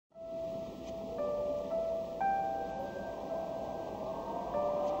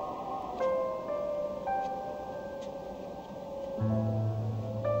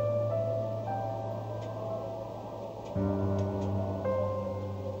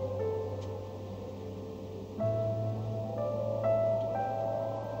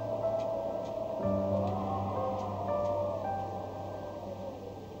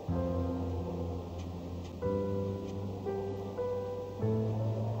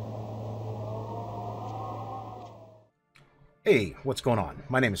Hey, what's going on?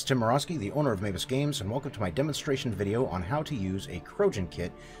 My name is Tim Morosky, the owner of Mavis Games, and welcome to my demonstration video on how to use a Trojan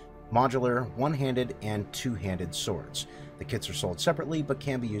kit, modular, one-handed, and two-handed swords. The kits are sold separately, but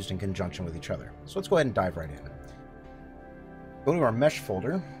can be used in conjunction with each other. So let's go ahead and dive right in. Go to our mesh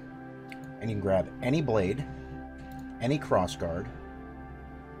folder, and you can grab any blade, any crossguard,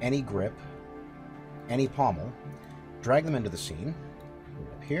 any grip, any pommel, drag them into the scene,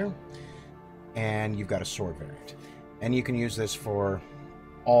 up here, and you've got a sword variant. And you can use this for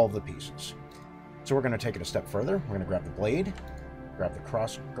all the pieces. So we're going to take it a step further. We're going to grab the blade, grab the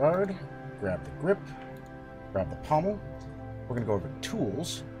cross guard, grab the grip, grab the pommel. We're going to go over to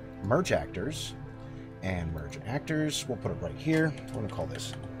Tools, Merge Actors, and Merge Actors. We'll put it right here. We're going to call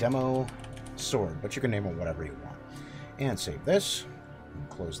this Demo Sword, but you can name it whatever you want. And save this. And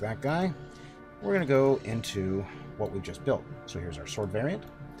close that guy. We're going to go into what we just built. So here's our sword variant.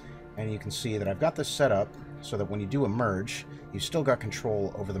 And you can see that I've got this set up so that when you do a merge, you've still got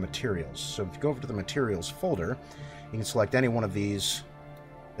control over the materials. So if you go over to the materials folder, you can select any one of these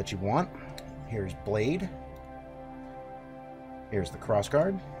that you want. Here's blade. Here's the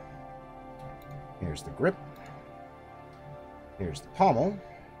crossguard. Here's the grip. Here's the pommel.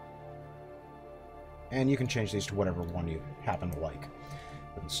 And you can change these to whatever one you happen to like.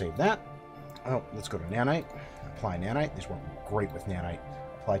 We can save that. Oh, let's go to nanite. Apply nanite. These work great with nanite.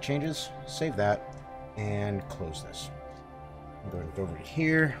 Apply changes. Save that. And close this. We'll go over to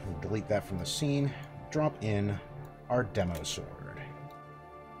here. We'll delete that from the scene. Drop in our demo sword.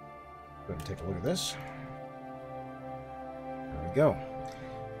 Go ahead and take a look at this. There we go.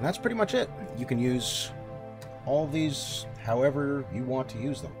 And that's pretty much it. You can use all these however you want to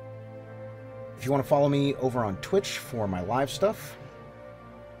use them. If you want to follow me over on Twitch for my live stuff,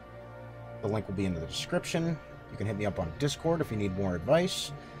 the link will be in the description. You can hit me up on Discord if you need more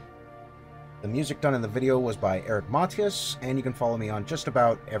advice. The music done in the video was by Eric Matias, and you can follow me on just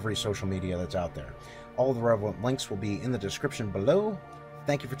about every social media that's out there. All the relevant links will be in the description below.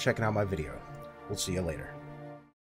 Thank you for checking out my video. We'll see you later.